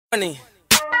Yeah.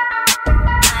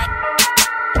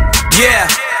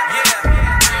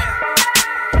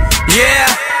 Yeah.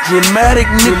 Dramatic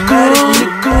nigga.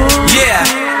 Yeah.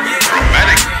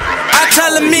 I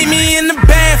tell her meet me in the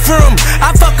bathroom.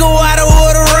 I fuck her while the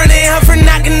water running, her for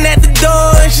knocking at the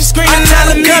door and she screaming. I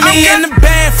tell her meet me in the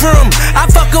bathroom. I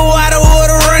fuck her while the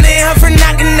water running, her for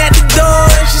knocking at the door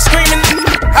and she screaming.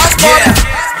 House party.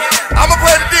 Yeah. I'ma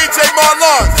play the DJ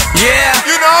Marlon. Yeah.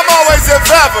 You know I'm always in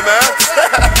favor, man.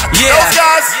 Yeah. Those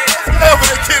guys, ever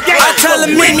the kid play. I tell her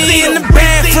meet me in the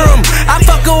bathroom. I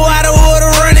fuck her while the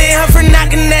water running, her for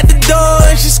knocking at the door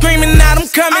and she screaming out I'm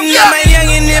coming. Yeah, my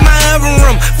youngin' in my oven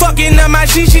room, fucking up my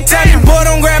shit. She tell me, boy,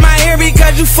 don't grab my hair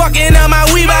because you fucking up my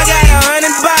weave. I got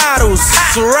 100 bottles.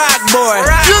 It's a rock boy.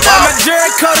 I'm a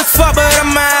jerk coat as fuck, but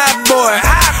I'm a hot boy.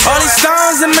 All these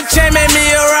stones in my chain made me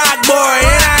a rock boy.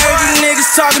 And I heard you niggas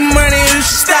talking money, you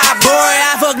should stop, boy.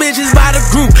 I fuck bitches by the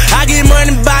group, I get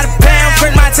money by the pound.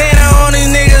 Print my tanner on these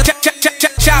niggas,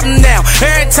 chop them down.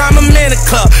 Every time I'm in the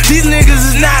club, these niggas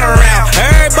is not around.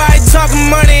 Everybody talking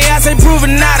money, I say prove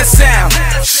it not a sound.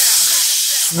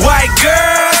 White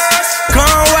girls,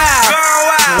 gone wild.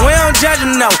 We don't judge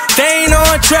them, no, they ain't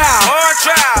on trial.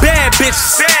 Bad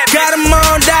bitches, got them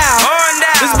on down.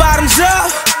 This bottoms up,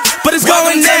 but it's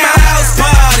going down. Welcome to my house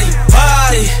party,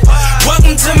 party.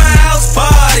 Welcome to my house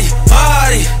party,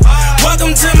 party.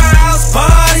 Welcome to my house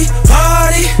party,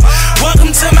 party.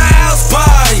 Welcome to my house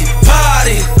party,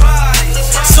 party.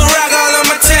 So rock all on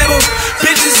my table,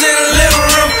 bitches in the living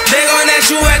room. They gon' ask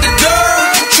you at the door,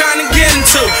 what you tryna get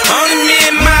into? Only me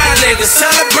and my niggas,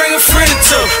 tell her bring a friend or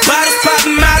two. Bottles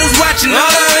poppin', models watching, all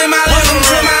up in my living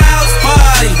room. Welcome to my house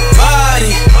party,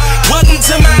 party. Welcome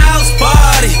to my house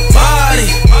party, party.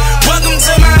 Welcome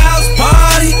to my house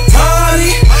party, party.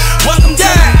 Welcome to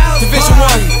my house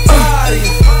party, party.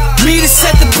 Me to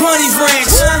set the bunny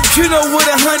ranch, you know where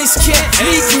the honeys camp.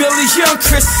 Meek, Millie, Young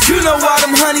Chris, you know why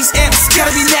them honeys amps. Gotta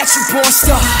be natural born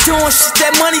star, doing shit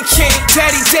that money can't.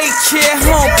 Daddy daycare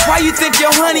home, why you think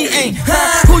your honey ain't?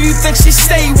 Who you think she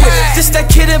stay with? This that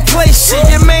kid in play shit.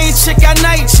 Your main chick got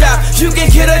night job, you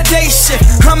can get her day shit.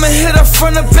 I'ma hit her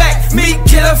from the back, Meek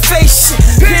get her face shit.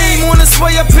 Game on his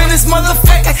way up in his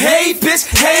motherfucker. Hey bitch,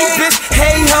 hey bitch,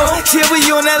 hey ho. Here we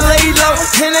on that lay low.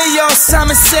 And then y'all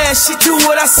Simon says she do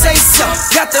what I say so.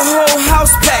 Got the whole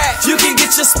house packed, you can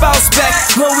get your spouse back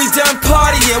when we done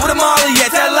partying. With a Molly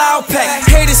at that loud pack.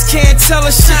 Haters can't tell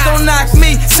us shit, don't knock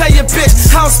me. Tell your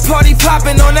bitch, house party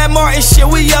popping on that Martin shit.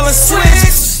 We yelling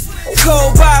switch.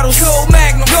 Cold bottles, cold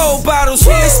magnum, gold bottles.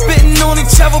 They spitting on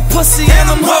each other, pussy and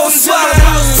them hoes swallow.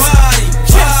 Party,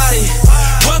 party.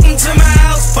 Welcome to my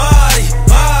house party,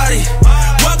 party.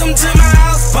 Welcome to my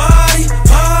house party,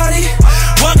 party.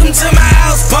 Welcome to my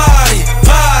house party,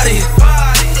 party.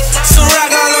 So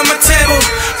rock all on my table,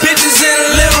 bitches in the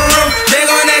living room. They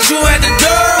gon' ask you at the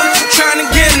door, what you tryna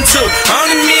get into?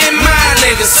 Only me and my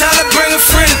niggas, tell her bring a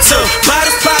friend or two.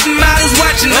 Bottles poppin', models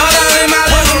watching, all up in my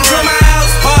living room. Welcome to my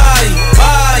house party,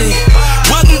 party.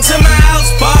 Welcome to my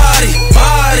house party,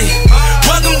 party.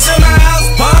 Welcome to my house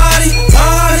party,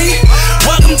 party.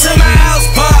 Welcome to my house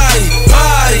party,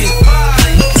 party.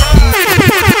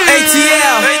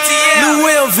 ATL, New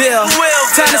Willville.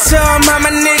 Time to show 'em how my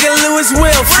nigga Louis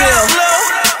will feel.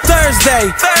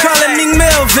 Thursday, calling Meek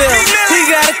Millville. He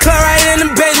got a car right in the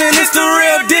basement, it's the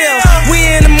real deal. We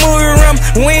in the movie room,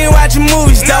 we ain't watching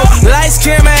movies though. Lights,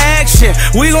 camera, action,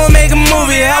 we gon' make a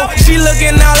movie, ho. She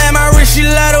looking all at my wrist, she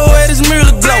love the way this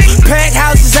music glow. Packed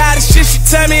houses out of shit, she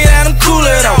tell me that I'm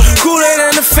cooler though. Cooler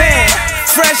than the fan,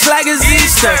 fresh like it's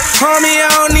Easter. Homie, I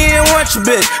don't even want your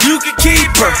bitch, you can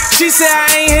keep her. She said I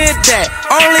ain't hit that,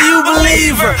 only you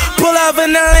believe her. Pull up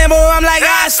in the Lambo, I'm like,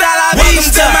 hasta la vista.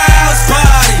 Welcome to my house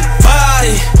party,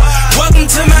 party. Welcome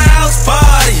to my house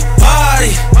party,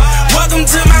 party. Welcome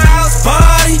to my house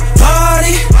party,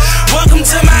 party. Welcome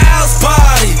to my house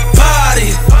party, party.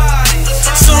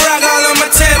 So rock all on my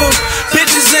table,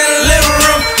 bitches in the living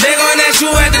room. They gon' ask you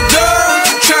at the door, what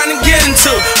you tryna get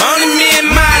into? Only me and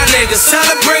my niggas, tell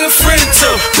her bring a friend or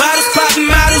two. Bottles poppin',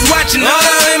 models watching.